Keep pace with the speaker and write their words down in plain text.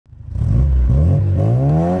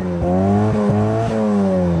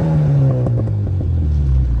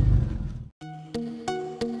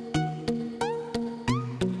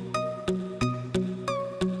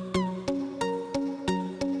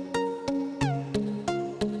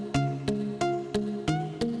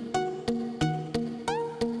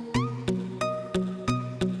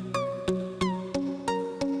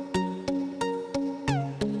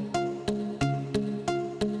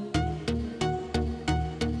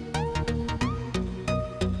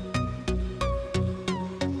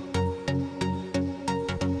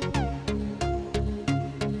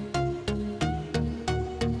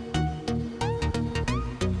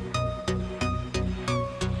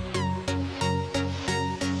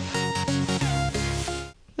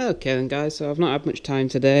Okay then guys, so I've not had much time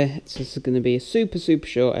today. It's just going to be a super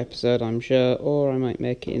short episode, I'm sure, or I might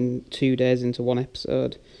make it in 2 days into one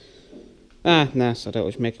episode. No, so I don't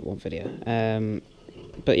always make it one video.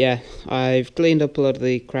 But yeah, I've cleaned up a lot of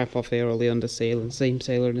the crap off here, all the under seal and seam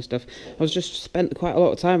sealer and stuff. I was just spent quite a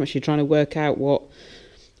lot of time actually trying to work out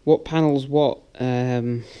what panels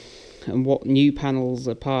and what new panels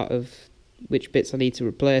are part of which bits I need to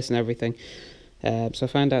replace and everything. So I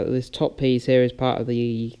found out that this top piece here is part of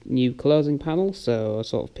the new closing panel, so I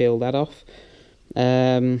sort of peeled that off.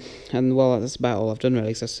 And well, that's about all I've done really,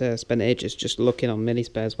 because I spent ages just looking on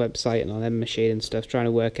Minispare's website and on M Machine and stuff, trying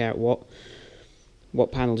to work out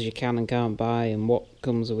what panels you can and can't buy and what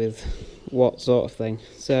comes with what sort of thing.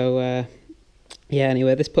 So yeah,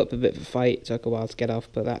 anyway, this put up a bit of a fight. It took a while to get off,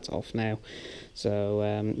 but that's off now.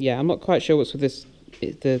 So yeah, I'm not quite sure what's with this.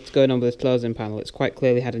 That's going on with this closing panel. It's quite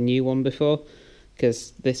clearly had a new one before,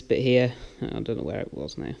 because this bit here, I don't know where it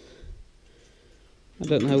was now. I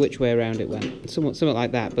don't know which way around it went. Something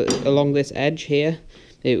like that. But along this edge here,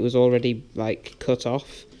 it was already like cut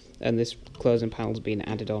off, and this closing panel's been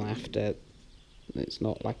added on after. It's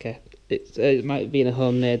not like it might have been a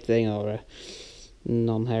homemade thing or a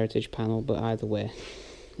non-heritage panel, but either way,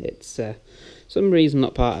 it's some reason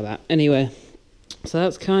not part of that. Anyway, so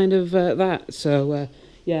that's kind of that. So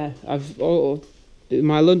yeah,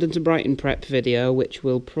 my London to Brighton prep video, which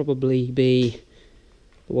will probably be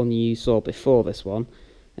the one you saw before this one.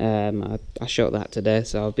 I shot that today,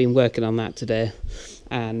 so I've been working on that today,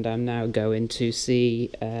 and I'm now going to see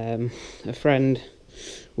a friend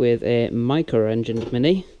with a micro-engined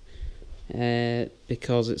Mini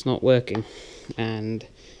because it's not working, and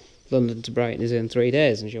London to Brighton is in 3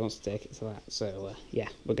 days and she wants to take it to that. So yeah,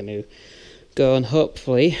 we're going to go and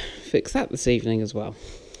hopefully fix that this evening as well.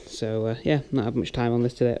 So yeah, not had much time on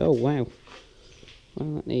this today. Oh wow,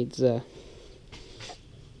 well that needs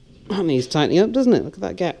tightening up, doesn't it? Look at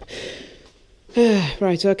that gap.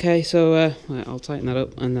 Right, okay, so right, I'll tighten that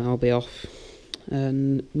up and then I'll be off,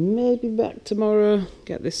 and maybe back tomorrow,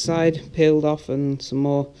 get this side peeled off and some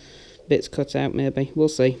more bits cut out maybe, we'll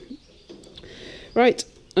see. Right,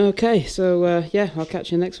 okay, so yeah, I'll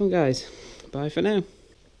catch you in the next one guys. Bye for now.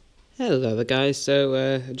 Hello there guys, so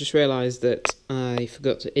I just realised that I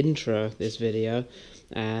forgot to intro this video,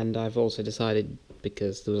 and I've also decided,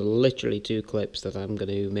 because there were literally 2 clips, that I'm going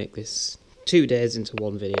to make this 2 days into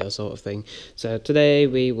one video sort of thing. So today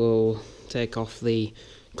we will take off the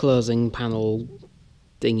closing panel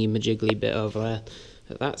thingy majiggly bit over there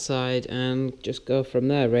at that side and just go from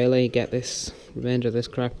there really, get this remainder of this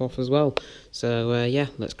crap off as well. So yeah,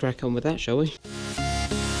 let's crack on with that, shall we?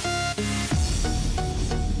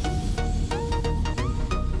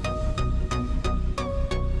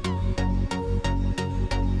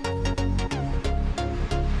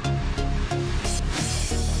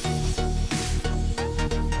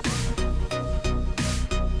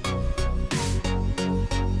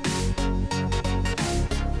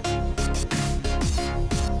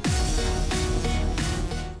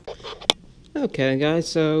 Okay guys,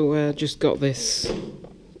 so just got this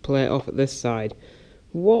plate off at this side.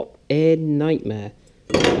 What a nightmare.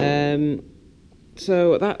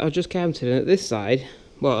 So that I just counted, and at this side,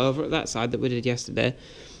 well over at that side that we did yesterday,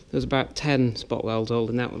 there was about 10 spot welds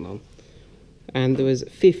holding that one on, and there was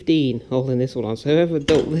 15 holding this one on, so whoever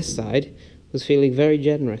built this side was feeling very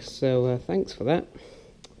generous, so thanks for that.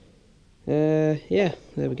 Yeah,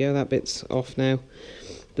 there we go, that bit's off now.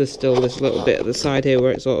 There's still this little bit at the side here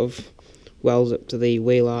where it sort of wells up to the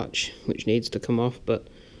wheel arch, which needs to come off, but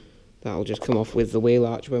that'll just come off with the wheel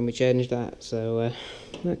arch when we change that, so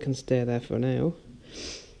that can stay there for now.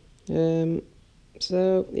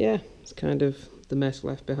 So yeah, it's kind of the mess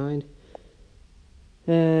left behind.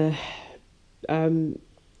 I'm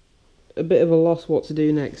a bit of a loss what to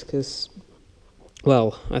do next, because,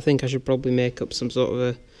 well, I think I should probably make up some sort of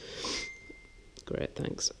a, great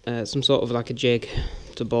thanks, some sort of like a jig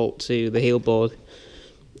to bolt to the heel board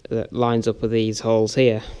that lines up with these holes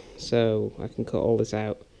here, so I can cut all this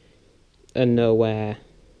out and know where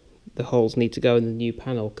the holes need to go in the new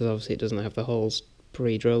panel, because obviously it doesn't have the holes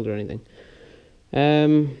pre-drilled or anything.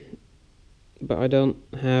 But I don't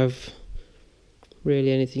have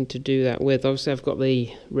really anything to do that with. Obviously I've got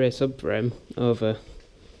the rear subframe over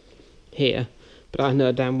here, but I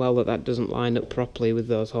know damn well that that doesn't line up properly with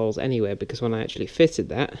those holes anyway, because when I actually fitted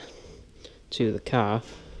that to the car,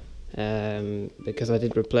 because I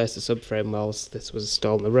did replace the subframe whilst this was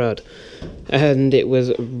installed on the road, and it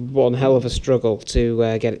was one hell of a struggle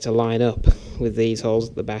to get it to line up with these holes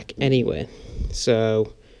at the back anyway.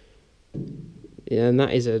 So yeah, and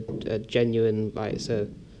that is a genuine, like, it's a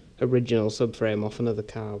original subframe off another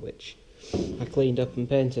car, which I cleaned up and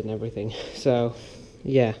painted and everything. So,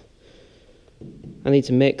 yeah. I need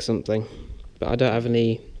to make something, but I don't have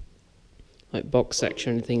any like box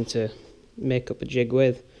section or anything to make up a jig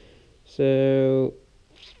with. So,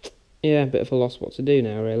 yeah, a bit of a loss what to do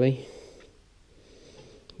now, really.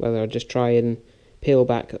 Whether I just try and peel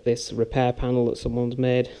back at this repair panel that someone's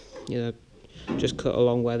made, you know, just cut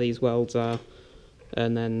along where these welds are,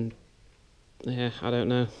 and then, yeah, I don't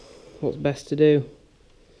know what's best to do.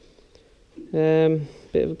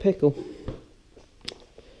 Bit of a pickle.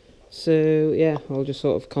 So, yeah, I'll just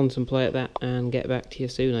sort of contemplate that and get back to you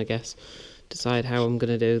soon, I guess. Decide how I'm going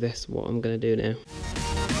to do this, what I'm going to do now.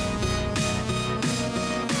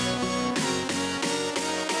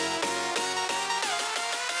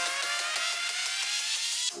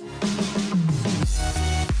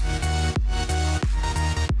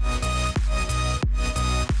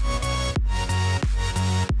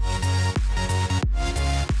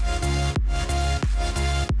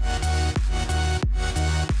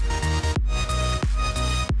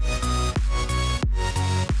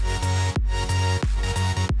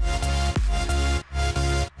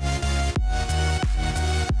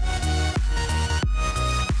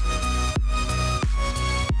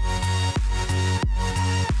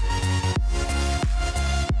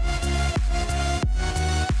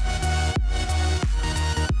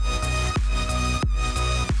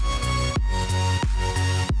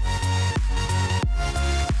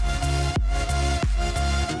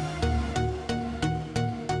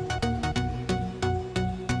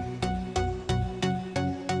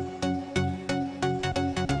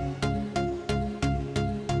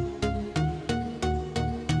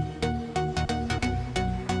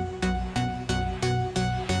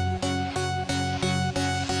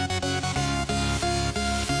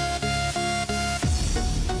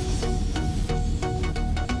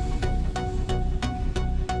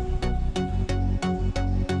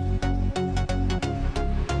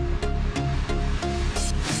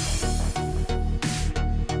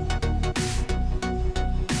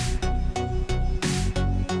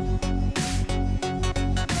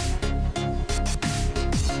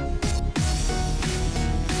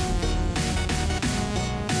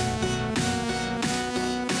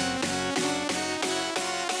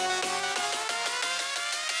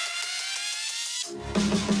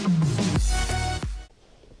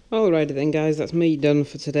 Alrighty then, guys, that's me done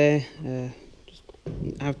for today. Just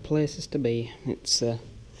have places to be. It's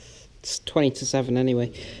 20 to 7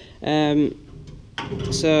 anyway.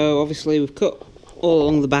 So obviously we've cut all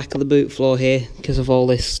along the back of the boot floor here because of all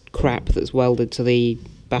this crap that's welded to the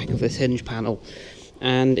back of this hinge panel.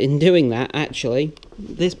 And in doing that, actually,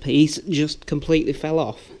 this piece just completely fell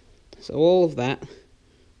off. So all of that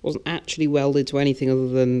wasn't actually welded to anything other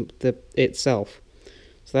than itself.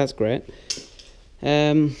 So that's great.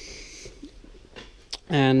 And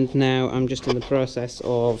now I'm just in the process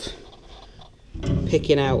of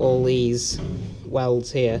picking out all these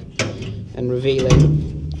welds here and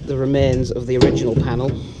revealing the remains of the original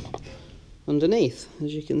panel underneath,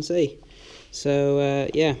 as you can see. So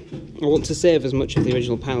yeah, I want to save as much of the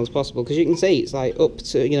original panel as possible, because you can see it's like up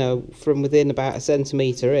to, you know, from within about 1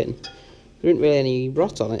 centimetre in. There isn't really any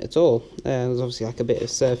rot on it at all. There's obviously like a bit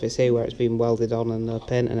of surface here where it's been welded on and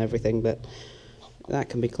paint and everything, but that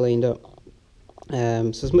can be cleaned up. So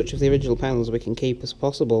as much of the original panels we can keep as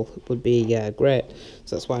possible would be great.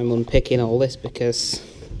 So that's why I'm unpicking all this, because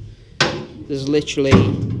there's literally,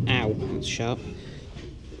 ow, that's sharp,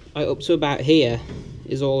 up to about here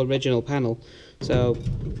is all original panel. So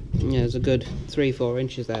yeah, there's a good 3-4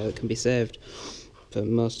 inches there that can be saved for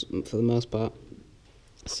the most part.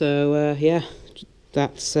 So yeah,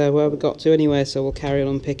 that's where we got to anyway. So we'll carry on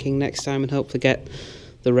unpicking next time and hopefully get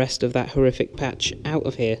the rest of that horrific patch out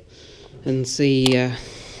of here and see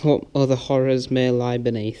what other horrors may lie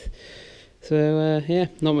beneath. So yeah,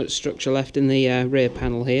 not much structure left in the rear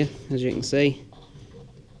panel here, as you can see,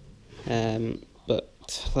 but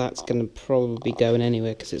that's going to probably be going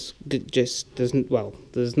anyway, because it's just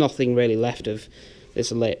there's nothing really left of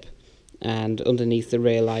this lip, and underneath the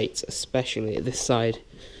rear lights, especially at this side,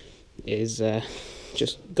 is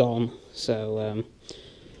just gone. So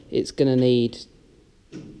it's going to need,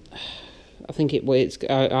 I think it's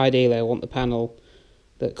ideally I want the panel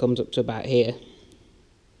that comes up to about here,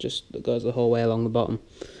 just that goes the whole way along the bottom.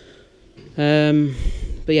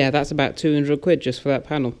 But yeah, that's about 200 quid just for that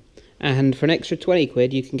panel, and for an extra 20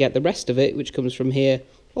 quid you can get the rest of it, which comes from here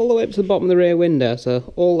all the way up to the bottom of the rear window.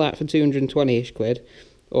 So all that for 220ish quid,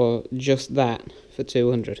 or just that for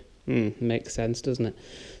 200. Makes sense, doesn't it?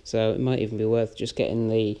 So it might even be worth just getting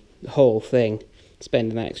the whole thing,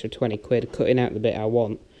 spending that extra 20 quid, cutting out the bit I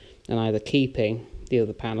want, and either keeping the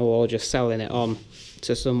other panel, or just selling it on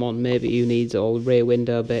to someone maybe who needs all the rear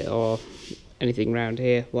window bit or anything round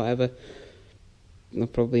here, whatever. I'll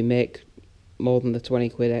probably make more than the 20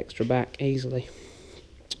 quid extra back easily.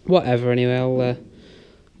 Whatever, anyway,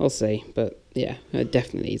 I'll see. But yeah, it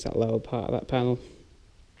definitely needs that lower part of that panel.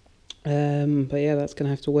 But yeah, that's gonna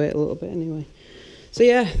have to wait a little bit anyway. So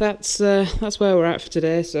yeah, that's where we're at for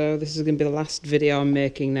today. So this is gonna be the last video I'm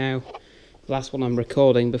making now. The last one I'm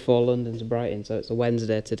recording before London to Brighton. So it's a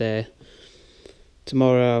Wednesday today.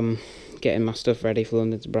 Tomorrow I'm getting my stuff ready for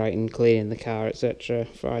London to Brighton, cleaning the car, etc.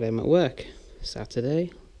 Friday I'm at work.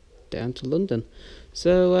 Saturday down to London.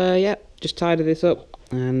 So yeah, just tidy this up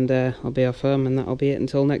and I'll be off home, and that'll be it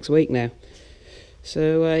until next week now.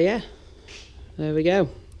 So yeah, there we go.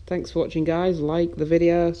 Thanks for watching, guys. Like the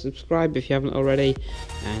video, subscribe if you haven't already,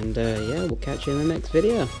 and yeah, we'll catch you in the next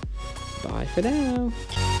video. Bye for now.